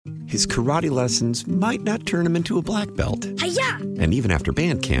his karate lessons might not turn him into a black belt. Hi-ya! And even after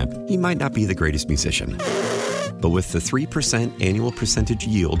band camp, he might not be the greatest musician. But with the 3% annual percentage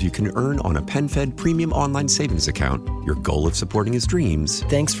yield you can earn on a PenFed premium online savings account, your goal of supporting his dreams...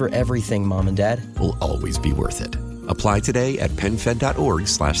 Thanks for everything, Mom and Dad. ...will always be worth it. Apply today at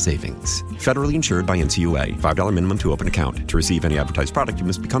PenFed.org/savings. Federally insured by NCUA. $5 minimum to open account. To receive any advertised product, you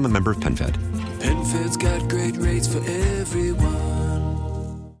must become a member of PenFed. PenFed's got great rates for everyone.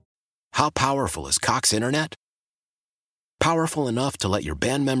 How powerful is Cox Internet? Powerful enough to let your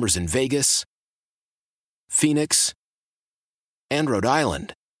band members in Vegas, Phoenix, and Rhode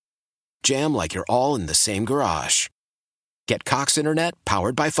Island jam like you're all in the same garage. Get Cox Internet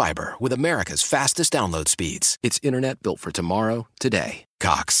powered by fiber with America's fastest download speeds. It's internet built for tomorrow, today.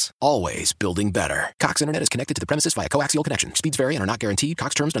 Cox, always building better. Cox Internet is connected to the premises via coaxial connection. Speeds vary and are not guaranteed.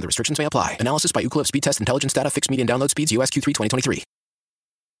 Cox terms and other restrictions may apply. Analysis by Ookla Speed Test Intelligence Data. Fixed median download speeds. US Q3 2023.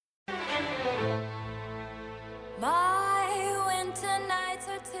 My winter nights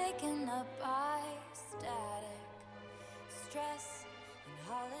are taken up by static, stress, and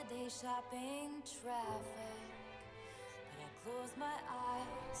holiday shopping traffic.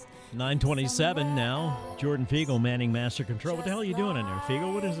 9:27 now. Jordan Fiegel manning master control. What the hell are you doing in there,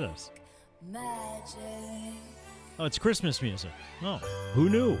 Fiegel? What is this? Oh, it's Christmas music. Oh, who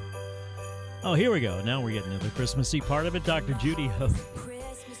knew? Oh, here we go. Now we're getting to the Christmassy part of it. Dr. Judy Ho.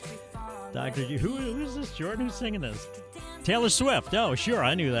 Who is this, Jordan? Who's singing this? Taylor Swift. Oh, sure.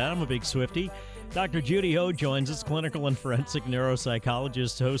 I knew that. I'm a big Swiftie. Dr. Judy Ho joins us, clinical and forensic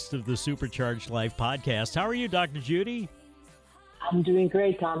neuropsychologist, host of the SuperCharged Life podcast. How are you, Dr. Judy? I'm doing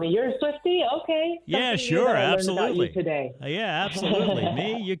great, Tommy. You're a Swiftie? Okay. Yeah, sure, absolutely. About you today. Yeah, absolutely.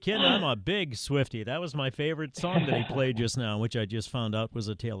 Me? You kidding? I'm a big Swiftie. That was my favorite song that he played just now, which I just found out was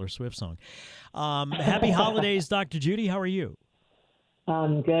a Taylor Swift song. Happy holidays, Dr. Judy. How are you?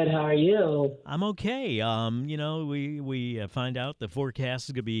 I'm good. How are you? I'm okay. We find out the forecast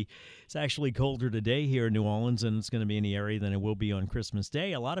is going to be, it's actually colder today here in New Orleans, and it's going to be in the area than it will be on Christmas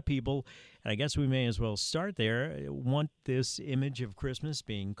Day. A lot of people, and I guess we may as well start there, want this image of Christmas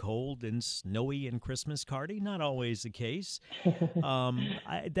being cold and snowy and Christmas cardy. Not always the case.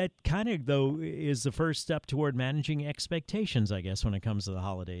 That kind of, though, is the first step toward managing expectations, I guess, when it comes to the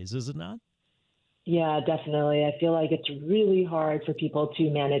holidays, is it not? Yeah, definitely. I feel like it's really hard for people to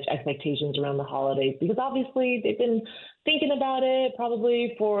manage expectations around the holidays because obviously they've been thinking about it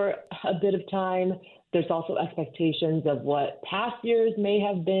probably for a bit of time. There's also expectations of what past years may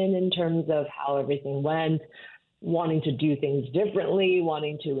have been in terms of how everything went, wanting to do things differently,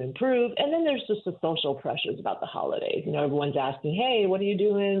 wanting to improve. And then there's just the social pressures about the holidays. Everyone's asking, hey, what are you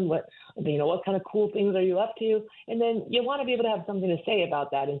doing? What kind of cool things are you up to? And then you want to be able to have something to say about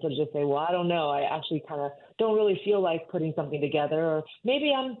that instead of just say, well, I don't know. I actually kind of don't really feel like putting something together. Or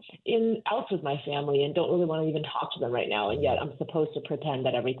maybe I'm out with my family and don't really want to even talk to them right now. And yet I'm supposed to pretend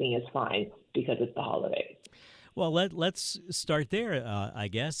that everything is fine because it's the holidays. Well, let's start there, I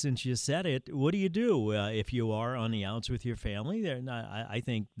guess, since you said it. What do you do if you are on the outs with your family? I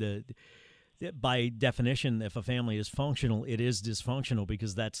think by definition, if a family is functional, it is dysfunctional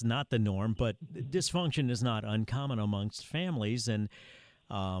because that's not the norm. But dysfunction is not uncommon amongst families. And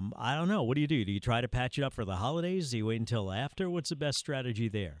I don't know. What do? Do you try to patch it up for the holidays? Do you wait until after? What's the best strategy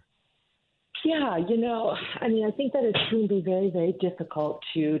there? Yeah, I think that it's going to be very, very difficult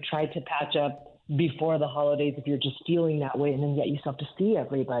to try to patch up before the holidays if you're just feeling that way, and then yet you still have to see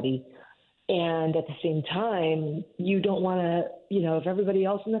everybody. And at the same time, you don't want to, if everybody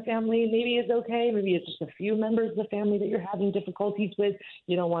else in the family maybe is okay, maybe it's just a few members of the family that you're having difficulties with,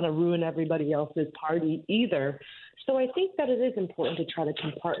 you don't want to ruin everybody else's party either. So I think that it is important to try to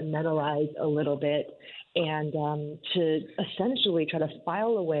compartmentalize a little bit and to essentially try to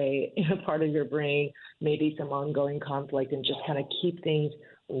file away in a part of your brain maybe some ongoing conflict and just kind of keep things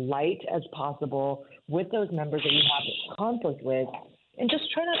light as possible with those members that you have conflict with, and just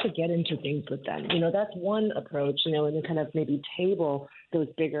try not to get into things with them. That's one approach, and then kind of maybe table those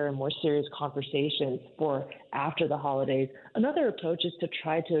bigger and more serious conversations for after the holidays. Another approach is to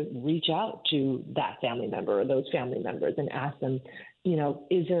try to reach out to that family member or those family members and ask them,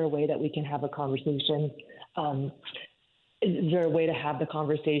 is there a way that we can have a conversation? Is there a way to have the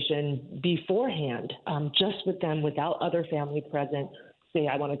conversation beforehand, just with them without other family present? Say,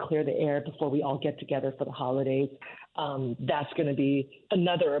 I want to clear the air before we all get together for the holidays. That's going to be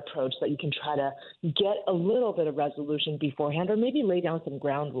another approach that you can try to get a little bit of resolution beforehand, or maybe lay down some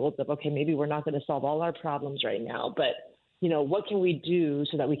ground rules of, okay, maybe we're not going to solve all our problems right now, but what can we do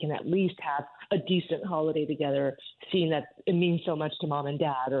so that we can at least have a decent holiday together, seeing that it means so much to mom and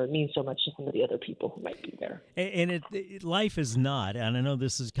dad, or it means so much to some of the other people who might be there. And life is not, and I know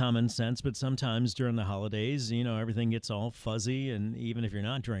this is common sense, but sometimes during the holidays, everything gets all fuzzy, and even if you're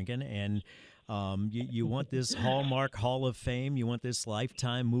not drinking, and you want this Hallmark Hall of Fame, you want this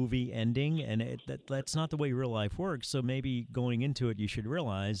Lifetime movie ending, and that's not the way real life works. So maybe going into it, you should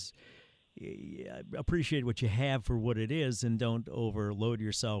realize, appreciate what you have for what it is, and don't overload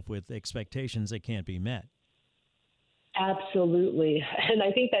yourself with expectations that can't be met. Absolutely. And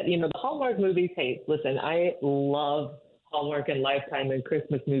I think that, the Hallmark movies, hey, listen, I love Hallmark and Lifetime and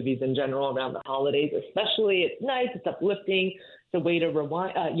Christmas movies in general around the holidays, especially. It's nice, it's uplifting, it's a way to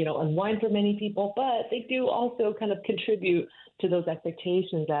unwind for many people, but they do also kind of contribute to those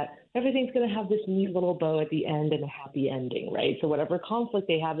expectations that everything's going to have this neat little bow at the end and a happy ending, right? So whatever conflict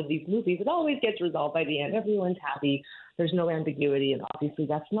they have in these movies, it always gets resolved by the end. Everyone's happy. There's no ambiguity, and obviously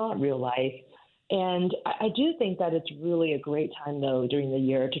that's not real life. And I do think that it's really a great time, though, during the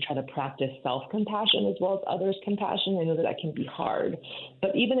year to try to practice self-compassion as well as others' compassion. I know that can be hard.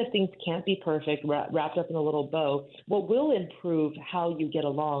 But even if things can't be perfect, wrapped up in a little bow, what will improve how you get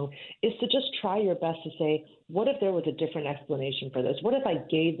along is to just try your best to say, what if there was a different explanation for this? What if I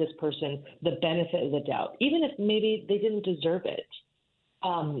gave this person the benefit of the doubt, even if maybe they didn't deserve it?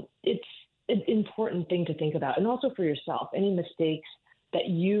 It's an important thing to think about. And also for yourself, any mistakes that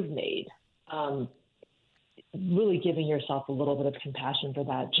you've made. Really giving yourself a little bit of compassion for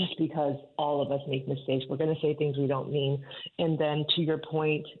that, just because all of us make mistakes. We're going to say things we don't mean. And then to your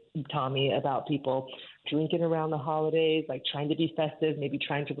point, Tommy, about people drinking around the holidays, like trying to be festive, maybe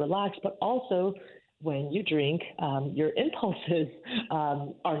trying to relax, but also when you drink, your impulses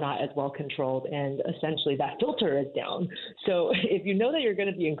are not as well controlled, and essentially that filter is down. So if you know that you're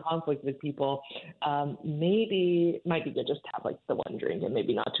going to be in conflict with people, maybe it might be good just to have like the one drink and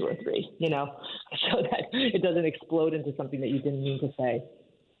maybe not two or three, so that it doesn't explode into something that you didn't mean to say.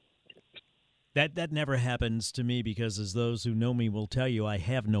 That never happens to me, because as those who know me will tell you, I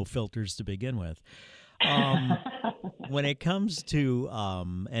have no filters to begin with. When it comes to,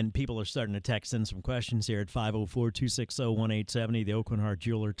 and people are starting to text in some questions here at 504-260-1870, the Oakland Heart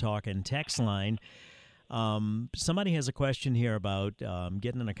Jeweler Talk and Text line. Somebody has a question here about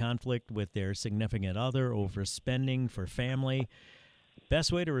getting in a conflict with their significant other over spending for family.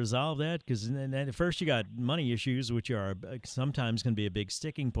 Best way to resolve that, because at first you got money issues, which are sometimes can be a big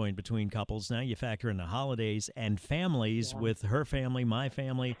sticking point between couples. Now you factor in the holidays and families with her family, my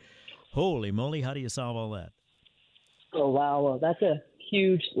family. Holy moly, how do you solve all that? Oh, wow. Well, that's a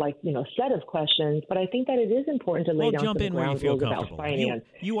huge, set of questions. But I think that it is important to lay down some ground rules about finance.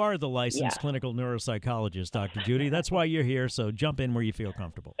 You are the licensed clinical neuropsychologist, Dr. Judy. That's why you're here, so jump in where you feel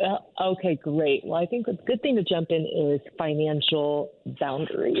comfortable. Okay, great. Well, I think a good thing to jump in is financial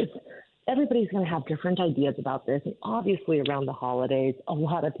boundaries. Everybody's going to have different ideas about this. And obviously around the holidays, a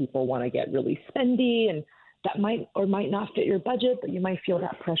lot of people want to get really spendy, and that might or might not fit your budget, but you might feel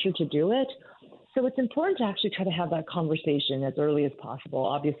that pressure to do it. So it's important to actually try to have that conversation as early as possible.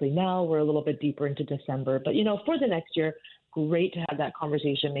 Obviously now we're a little bit deeper into December, but for the next year, great to have that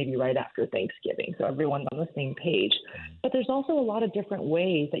conversation maybe right after Thanksgiving, so everyone's on the same page. But there's also a lot of different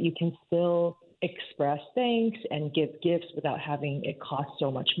ways that you can still express thanks and give gifts without having it cost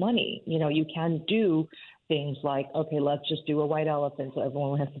so much money. You can do things like, okay, let's just do a white elephant so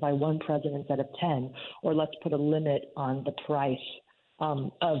everyone has to buy one present instead of 10, or let's put a limit on the price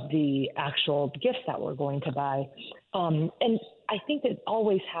of the actual gifts that we're going to buy. And I think it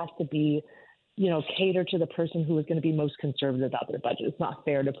always has to be, cater to the person who is going to be most conservative about their budget. It's not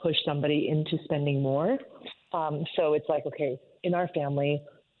fair to push somebody into spending more. So it's like, okay, in our family,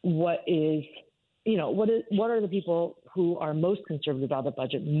 what are the people who are most conservative about the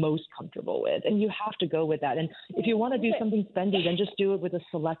budget most comfortable with? And you have to go with that. And if you want to do something spendy, then just do it with a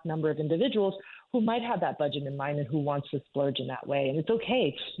select number of individuals who might have that budget in mind and who wants to splurge in that way. And it's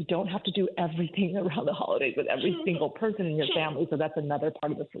okay. You don't have to do everything around the holidays with every single person in your family. So that's another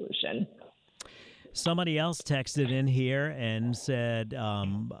part of the solution. Somebody else texted in here and said,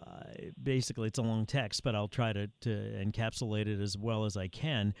 basically it's a long text, but I'll try to encapsulate it as well as I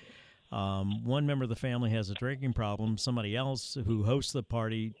can. One member of the family has a drinking problem. Somebody else who hosts the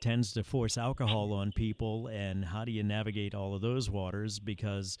party tends to force alcohol on people. And how do you navigate all of those waters?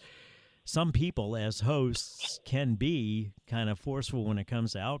 Because some people as hosts can be kind of forceful when it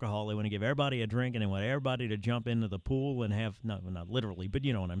comes to alcohol. They want to give everybody a drink, and they want everybody to jump into the pool and have, not literally, but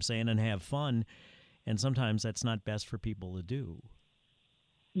you know what I'm saying, and have fun. And sometimes that's not best for people to do.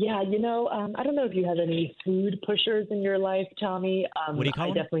 Yeah, I don't know if you have any food pushers in your life, Tommy. What do you call I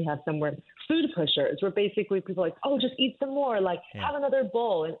them? definitely have somewhere food pushers where basically people are like, oh, just eat some more, like have another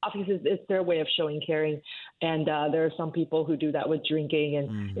bowl. And obviously it's their way of showing caring. And there are some people who do that with drinking,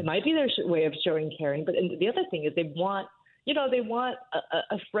 and it might be their way of showing caring. But the other thing is they want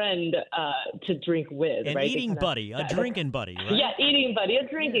a friend to drink with, An right? eating buddy, a drinking buddy, right? Yeah, eating buddy, a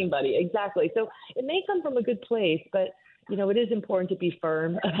drinking buddy, exactly. So it may come from a good place, but it is important to be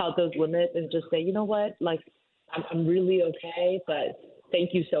firm about those limits and just say, you know what, like I'm really okay, but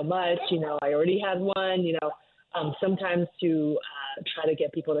thank you so much. I already had one. Sometimes to try to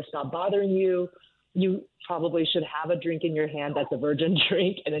get people to stop bothering you, you probably should have a drink in your hand that's a virgin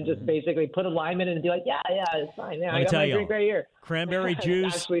drink, and then just basically put a lime in it and be like, yeah, it's fine. Yeah, I got my drink right here. Cranberry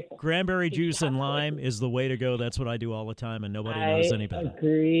juice, and lime is the way to go. That's what I do all the time, and nobody knows any better. I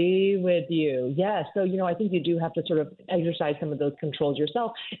agree with you. Yeah, so, I think you do have to sort of exercise some of those controls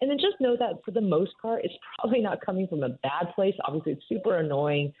yourself, and then just know that for the most part, it's probably not coming from a bad place. Obviously, it's super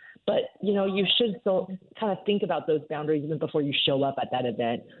annoying, but, you should still kind of think about those boundaries even before you show up at that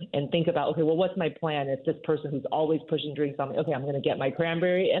event, and think about, okay, well, what's my plan if this person who's always pushing drinks on me, okay, I'm going to get my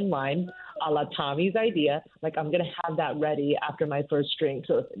cranberry and lime a la Tommy's idea. Like, I'm going to have that ready after my first drink.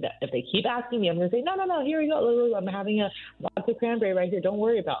 So if they keep asking me, I'm going to say, no, here we go. I'm having a vodka cranberry right here. Don't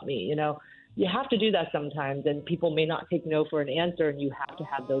worry about me. You have to do that sometimes, and people may not take no for an answer, and you have to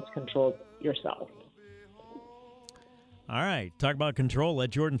have those controls yourself. All right, talk about control.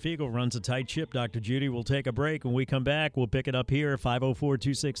 Ed Jordan Fiegel runs a tight ship. Dr. Judy will take a break. When we come back, we'll pick it up here,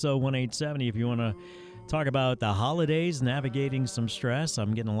 504-260-1870. If you want to talk about the holidays, navigating some stress.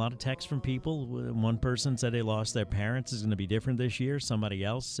 I'm getting a lot of texts from people. One person said they lost their parents. Is going to be different this year. Somebody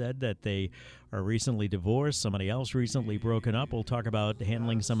else said that they are recently divorced. Somebody else recently broken up. We'll talk about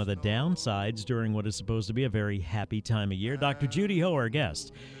handling some of the downsides during what is supposed to be a very happy time of year. Dr. Judy Ho, our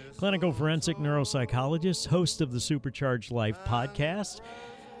guest. Clinical forensic neuropsychologist, host of the SuperCharged Life podcast.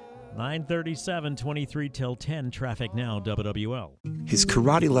 9:37, 23 till 10, traffic now, WWL. His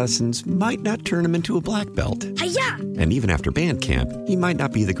karate lessons might not turn him into a black belt. Hi-ya! And even after band camp, he might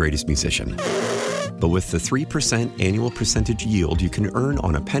not be the greatest musician. But with the 3% annual percentage yield you can earn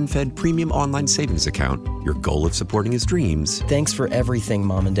on a PenFed premium online savings account, your goal of supporting his dreams... Thanks for everything,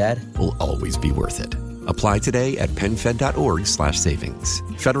 Mom and Dad. ...will always be worth it. Apply today at PenFed.org/savings.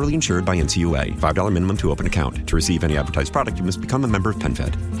 Federally insured by NCUA. $5 minimum to open account. To receive any advertised product, you must become a member of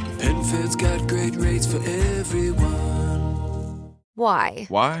PenFed. PenFed's got great rates for everyone. Why?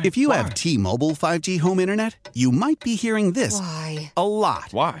 Why? If you have T-Mobile 5G home internet, you might be hearing this Why? a lot.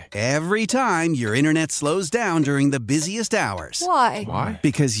 Why? Every time your internet slows down during the busiest hours. Why? Why?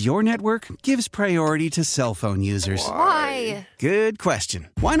 Because your network gives priority to cell phone users. Why? Good question.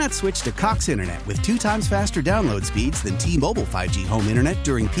 Why not switch to Cox Internet with 2 times faster download speeds than T-Mobile 5G home internet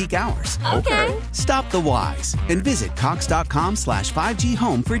during peak hours? Okay. Stop the whys and visit cox.com/5G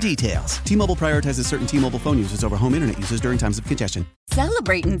home for details. T-Mobile prioritizes certain T-Mobile phone users over home internet users during times of congestion.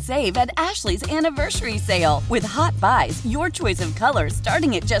 Celebrate and save at Ashley's Anniversary Sale. With Hot Buys, your choice of colors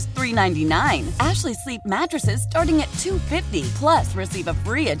starting at just $3.99. Ashley Sleep mattresses starting at $2.50. Plus, receive a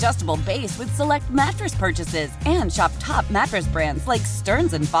free adjustable base with select mattress purchases. And shop top mattress brands like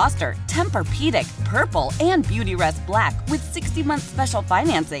Stearns & Foster, Tempur-Pedic, Purple, and Beautyrest Black with 60-month special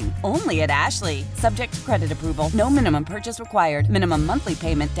financing. Only at Ashley. Subject to credit approval. No minimum purchase required. Minimum monthly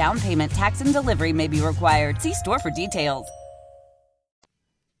payment, down payment, tax, and delivery may be required. See store for details.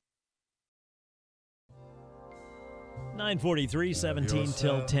 9:43, 17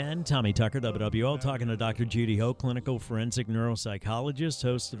 till 10. Tommy Tucker, WWL, talking to Dr. Judy Ho, clinical forensic neuropsychologist,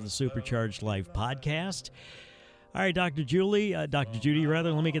 host of the SuperCharged Life podcast. All right, Dr. Judy, let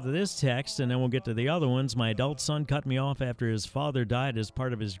me get to this text, and then we'll get to the other ones. My adult son cut me off after his father died as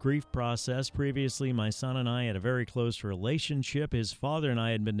part of his grief process. Previously, my son and I had a very close relationship. His father and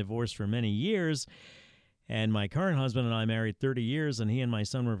I had been divorced for many years. And my current husband and I married 30 years, and he and my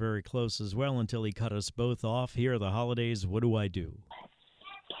son were very close as well until he cut us both off. Here are the holidays. What do I do?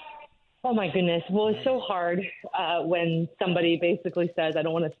 Oh, my goodness. Well, it's so hard when somebody basically says, I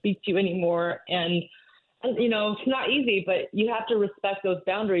don't want to speak to you anymore. And, it's not easy, but you have to respect those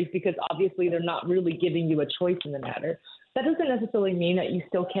boundaries because obviously they're not really giving you a choice in the matter. That doesn't necessarily mean that you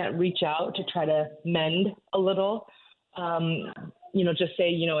still can't reach out to try to mend a little. Just say,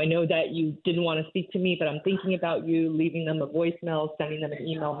 I know that you didn't want to speak to me, but I'm thinking about you, leaving them a voicemail, sending them an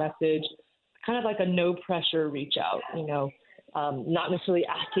email message, kind of like a no pressure reach out, not necessarily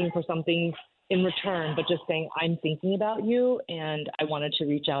asking for something in return, but just saying, I'm thinking about you and I wanted to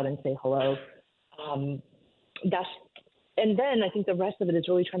reach out and say hello. And then I think the rest of it is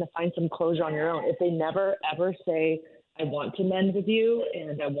really trying to find some closure on your own. If they never, ever say, I want to mend with you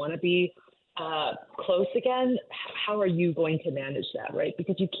and I want to be close again. How are you going to manage that, right?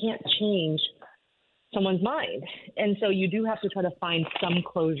 Because you can't change someone's mind. And so you do have to try to find some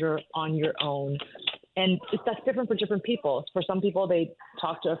closure on your own. And that's different for different people. For some people, they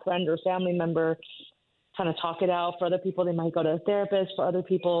talk to a friend or family member, kind of talk it out. For other people, they might go to a therapist. For other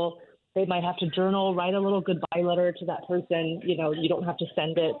people, they might have to journal, write a little goodbye letter to that person. You know, you don't have to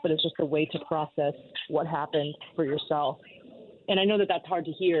send it, but it's just a way to process what happened for yourself. And I know that that's hard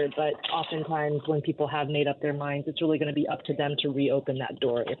to hear, but oftentimes when people have made up their minds, it's really going to be up to them to reopen that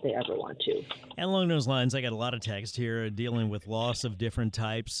door if they ever want to. And along those lines, I got a lot of text here dealing with loss of different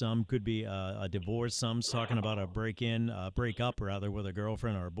types. Some could be a divorce. Some's talking about a breakup rather, with a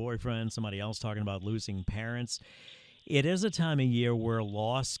girlfriend or a boyfriend. Somebody else talking about losing parents. It is a time of year where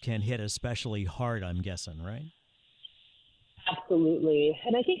loss can hit especially hard, I'm guessing, right? Absolutely.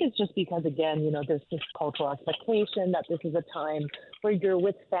 And I think it's just because, again, you know, there's this cultural expectation that this is a time where you're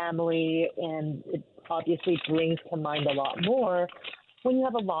with family, and it obviously brings to mind a lot more when you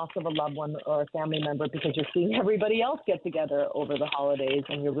have a loss of a loved one or a family member, because you're seeing everybody else get together over the holidays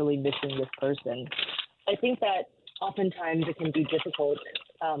and you're really missing this person. I think that oftentimes it can be difficult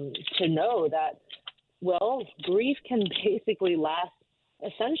to know that, well, grief can basically last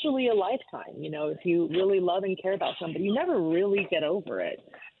essentially a lifetime. You know, if you really love and care about somebody, you never really get over it.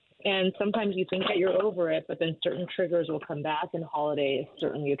 And sometimes you think that you're over it, but then certain triggers will come back, and holiday is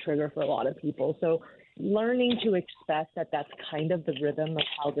certainly a trigger for a lot of people. So learning to expect that that's kind of the rhythm of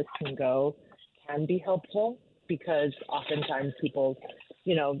how this can go can be helpful, because oftentimes people,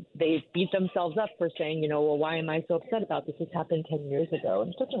 you know, they beat themselves up for saying, you know, well, why am I so upset about this? This happened 10 years ago.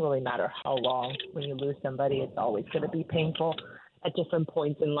 And it doesn't really matter how long. When you lose somebody, it's always going to be painful at different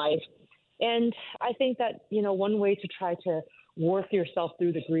points in life. And I think that, you know, one way to try to work yourself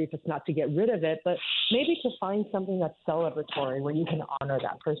through the grief is not to get rid of it, but maybe to find something that's celebratory where you can honor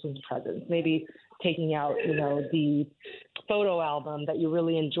that person's presence. Maybe taking out, you know, the photo album that you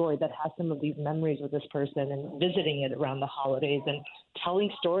really enjoyed that has some of these memories with this person, and visiting it around the holidays and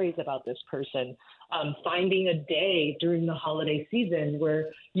telling stories about this person. Finding a day during the holiday season where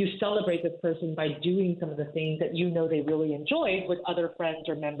you celebrate this person by doing some of the things that you know they really enjoyed with other friends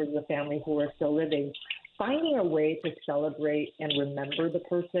or members of the family who are still living. Finding a way to celebrate and remember the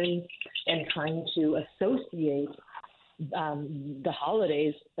person, and trying to associate the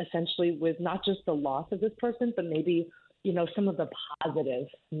holidays essentially with not just the loss of this person, but maybe, you know, some of the positive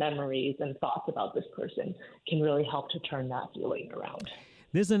memories and thoughts about this person can really help to turn that feeling around.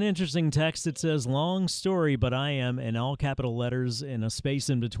 There's an interesting text that says, long story, but I am, in all capital letters and a space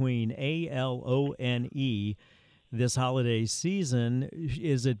in between, ALONE, this holiday season.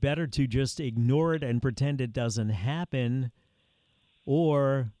 Is it better to just ignore it and pretend it doesn't happen,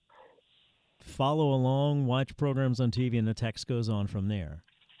 or follow along, watch programs on TV, and the text goes on from there?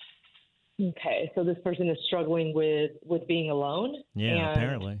 Okay, so this person is struggling with being alone. Yeah, and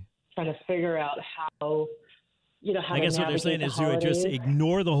apparently. Trying to figure out how, you know, how I guess to what they're saying navigate is the you would just holidays.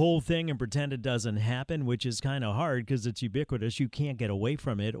 ignore the whole thing and pretend it doesn't happen, which is kind of hard because it's ubiquitous. You can't get away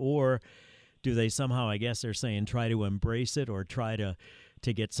from it. Or do they somehow, I guess they're saying, try to embrace it or try to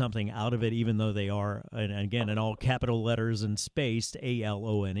get something out of it, even though they are, and again, in all capital letters and spaced,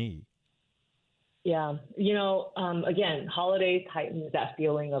 ALONE. Yeah. You know, again, holidays heightens that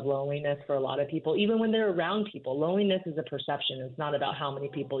feeling of loneliness for a lot of people, even when they're around people. Loneliness is a perception. It's not about how many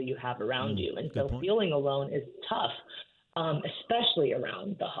people you have around you. And so feeling alone is tough, especially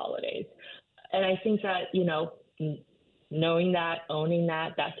around the holidays. And I think that, you know, knowing that, owning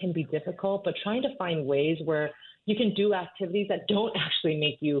that, that can be difficult, but trying to find ways where you can do activities that don't actually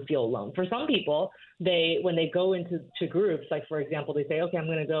make you feel alone. For some people, when they go into groups, like, for example, they say, okay, I'm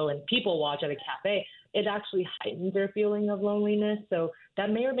going to go and people watch at a cafe, it actually heightens their feeling of loneliness. So that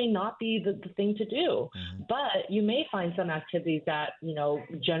may or may not be the thing to do. Mm-hmm. But you may find some activities that, you know,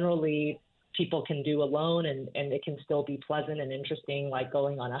 generally people can do alone, and it can still be pleasant and interesting, like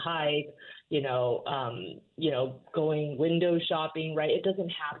going on a hike, going window shopping, right? It doesn't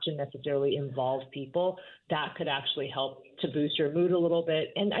have to necessarily involve people. That could actually help to boost your mood a little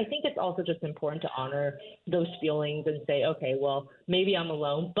bit. And I think it's also just important to honor those feelings and say, okay, well, maybe I'm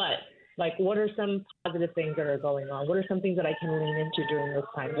alone, but like, what are some positive things that are going on? What are some things that I can lean into during this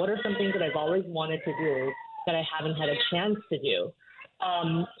time? What are some things that I've always wanted to do that I haven't had a chance to do?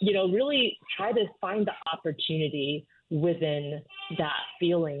 Really try to find the opportunity within that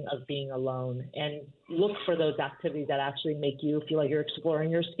feeling of being alone, and look for those activities that actually make you feel like you're exploring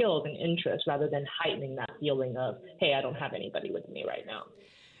your skills and interests, rather than heightening that feeling of, hey, I don't have anybody with me right now.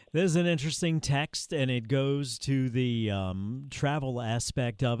 This is an interesting text, and it goes to the travel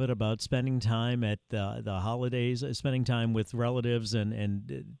aspect of it about spending time at the holidays, spending time with relatives,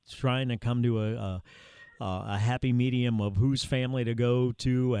 and trying to come to a happy medium of whose family to go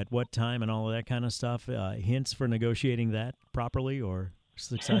to at what time and all of that kind of stuff. Hints for negotiating that properly or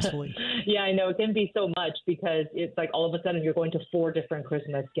successfully? Yeah, I know. It can be so much because it's like all of a sudden you're going to 4 different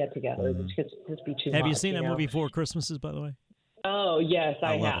Christmas get-togethers, which could just be too much. Have you seen that movie, 4 Christmases, by the way? Oh, yes,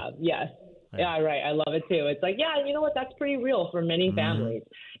 I have. Yes. Yeah, right. I love it, too. It's like, yeah, you know what? That's pretty real for many families.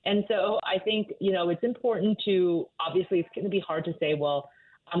 And so I think, it's important to, obviously, it's going to be hard to say, well,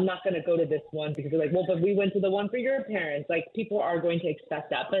 I'm not going to go to this one because they're like, well, but we went to the one for your parents. Like, people are going to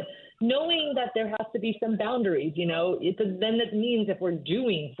expect that. But knowing that there has to be some boundaries, then it means if we're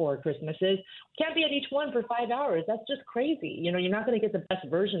doing 4 Christmases, can't be at each one for 5 hours. That's just crazy. You're not going to get the best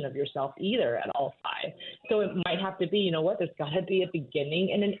version of yourself either at all 5. So it might have to be, there's got to be a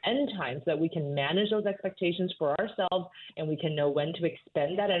beginning and an end time so that we can manage those expectations for ourselves and we can know when to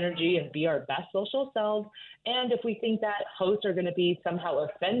expend that energy and be our best social selves. And if we think that hosts are going to be somehow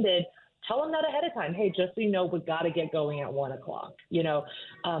offended, tell them that ahead of time. Hey, just so you know, we've got to get going at 1 o'clock.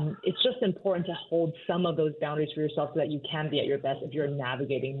 It's just important to hold some of those boundaries for yourself so that you can be at your best if you're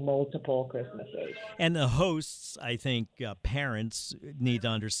navigating multiple Christmases. And the hosts, I think parents need to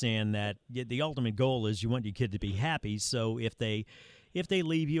understand that the ultimate goal is you want your kid to be happy. So if they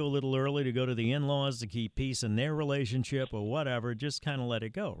leave you a little early to go to the in-laws to keep peace in their relationship or whatever, just kind of let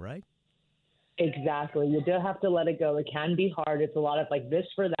it go, right? Exactly. You do have to let it go. It can be hard. It's a lot of like this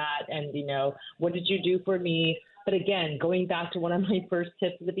for that. And, what did you do for me? But again, going back to one of my first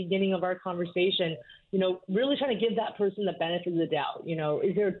tips at the beginning of our conversation, really trying to give that person the benefit of the doubt.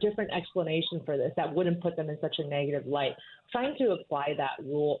 Is there a different explanation for this that wouldn't put them in such a negative light? Trying to apply that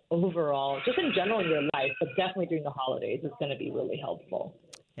rule overall, just in general in your life, but definitely during the holidays is going to be really helpful.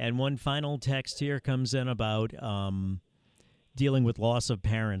 And one final text here comes in about dealing with loss of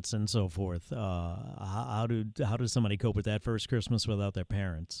parents and so forth. How does somebody cope with that first Christmas without their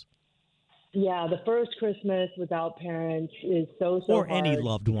parents? Yeah, the first Christmas without parents is so or hard. Or any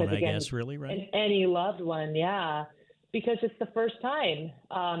loved one, because, again, I guess, really, right? Any loved one, yeah, because it's the first time,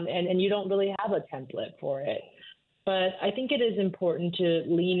 and you don't really have a template for it. But I think it is important to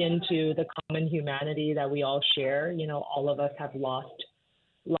lean into the common humanity that we all share. All of us have lost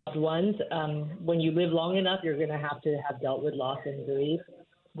loved ones. When you live long enough, you're going to have dealt with loss and grief.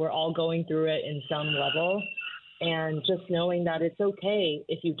 We're all going through it in some level. And just knowing that it's okay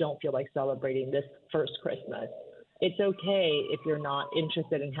if you don't feel like celebrating this first Christmas. It's okay if you're not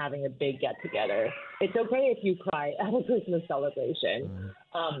interested in having a big get-together. It's okay if you cry at a Christmas celebration.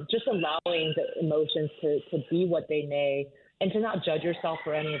 Just allowing the emotions to be what they may and to not judge yourself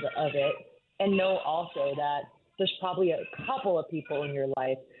for any of it. And know also that there's probably a couple of people in your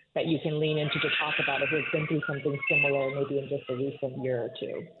life that you can lean into to talk about if you've been through something similar, maybe in just a recent year or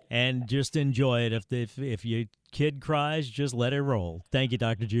two. And just enjoy it. If your kid cries, just let it roll. Thank you,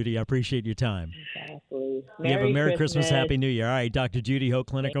 Dr. Judy. I appreciate your time. Exactly. You have a Merry Christmas, Happy New Year. All right, Dr. Judy Ho,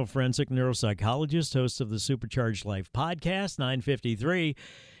 clinical forensic neuropsychologist, host of the SuperCharged Life podcast, 9:53.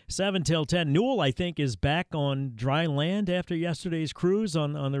 7 till 10. Newell, I think, is back on dry land after yesterday's cruise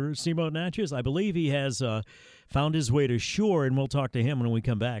on the Steamboat Natchez. I believe he has found his way to shore, and we'll talk to him when we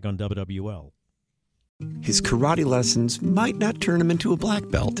come back on WWL. His karate lessons might not turn him into a black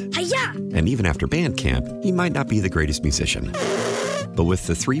belt. Hi-ya! And even after band camp, he might not be the greatest musician. But with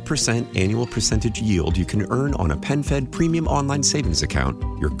the 3% annual percentage yield you can earn on a PenFed premium online savings account,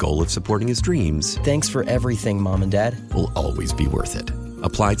 your goal of supporting his dreams... Thanks for everything, Mom and Dad. ...will always be worth it.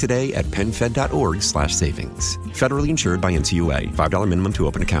 Apply today at PenFed.org/savings. Federally insured by NCUA. $5 minimum to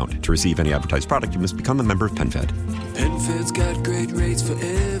open account. To receive any advertised product, you must become a member of PenFed. PenFed's got great rates for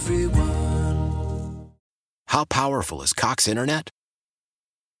everyone. How powerful is Cox Internet?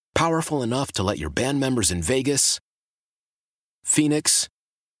 Powerful enough to let your band members in Vegas, Phoenix,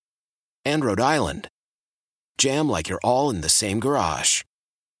 and Rhode Island jam like you're all in the same garage.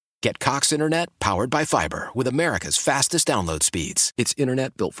 Get Cox Internet powered by fiber with America's fastest download speeds. It's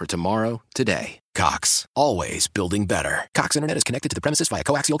internet built for tomorrow, today. Cox, always building better. Cox Internet is connected to the premises via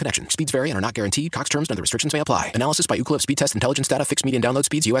coaxial connection. Speeds vary and are not guaranteed. Cox terms and other restrictions may apply. Analysis by Ookla Speed Test Intelligence Data. Fixed median download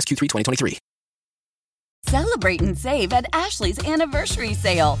speeds. US Q3 2023. Celebrate and save at Ashley's Anniversary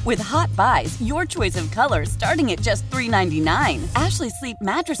Sale. With Hot Buys, your choice of colors starting at just $3.99. Ashley Sleep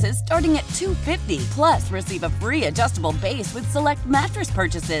mattresses starting at $2.50. Plus, receive a free adjustable base with select mattress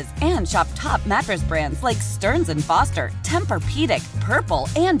purchases. And shop top mattress brands like Stearns & Foster, Tempur-Pedic, Purple,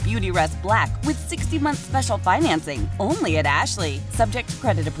 and Beautyrest Black with 60-month special financing. Only at Ashley. Subject to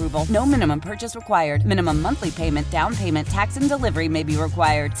credit approval. No minimum purchase required. Minimum monthly payment, down payment, tax, and delivery may be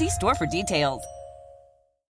required. See store for details.